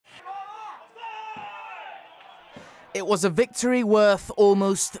It was a victory worth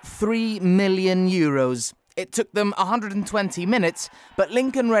almost €3 million. It took them 120 minutes, but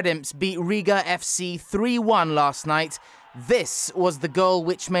Lincoln Red Imps beat Riga FC 3-1 last night. This was the goal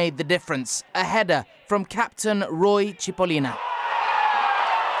which made the difference. A header from captain Roy Cipollina.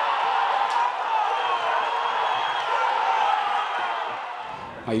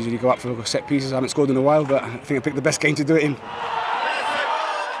 I usually go up for set pieces. I haven't scored in a while, but I think I picked the best game to do it in.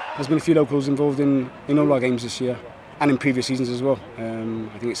 There's been a few locals involved in all our games this year, and in previous seasons as well.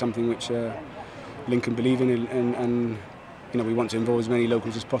 I think it's something which Lincoln believe in, and we want to involve as many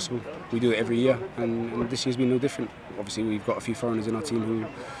locals as possible. We do it every year, and this year's been no different. Obviously, we've got a few foreigners in our team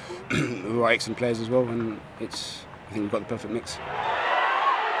who are excellent players as well, and I think we've got the perfect mix.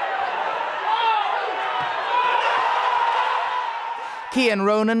 Kian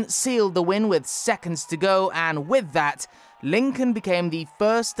Ronan sealed the win with seconds to go, and with that, Lincoln became the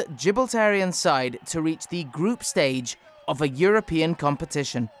first Gibraltarian side to reach the group stage of a European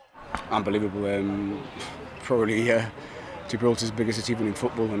competition. Unbelievable. Probably Gibraltar's biggest achievement in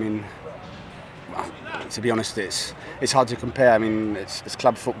football. I mean, to be honest, it's hard to compare. I mean, it's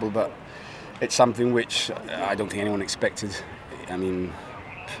club football, but it's something which I don't think anyone expected. I mean,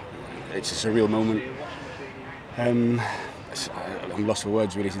 it's a surreal moment. I'm lost for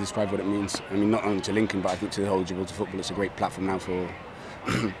words really to describe what it means. I mean, not only to Lincoln, but I think to the whole Gibraltar football. It's a great platform now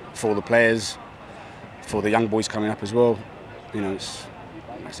for the players, for the young boys coming up as well. It's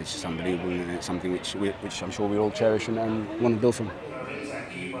just unbelievable, and it's something which I'm sure we all cherish and want to build from.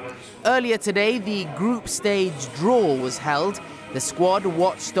 Earlier today, the group stage draw was held. The squad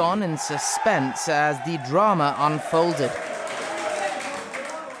watched on in suspense as the drama unfolded.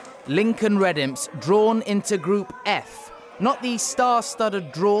 Lincoln Red Imps drawn into Group F. Not the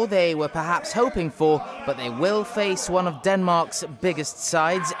star-studded draw they were perhaps hoping for, but they will face one of Denmark's biggest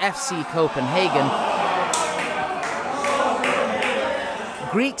sides, FC Copenhagen.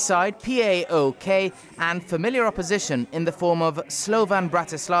 Greek side P.A.O.K. and familiar opposition in the form of Slovan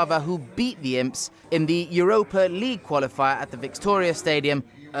Bratislava, who beat the Imps in the Europa League qualifier at the Victoria Stadium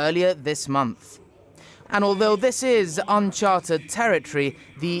earlier this month. And although this is uncharted territory,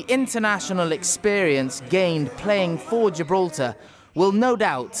 the international experience gained playing for Gibraltar will no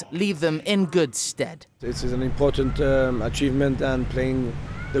doubt leave them in good stead. This is an important achievement, and playing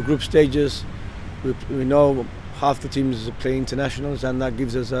the group stages, we know half the teams play internationals, and that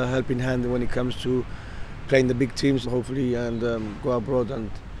gives us a helping hand when it comes to playing the big teams, hopefully, and go abroad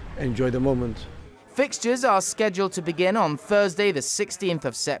and enjoy the moment. Fixtures are scheduled to begin on Thursday the 16th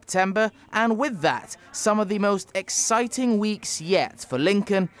of September, and with that, some of the most exciting weeks yet for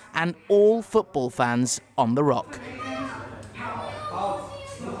Lincoln and all football fans on the Rock.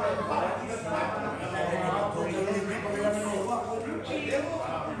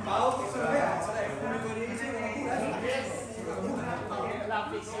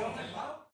 Latvian.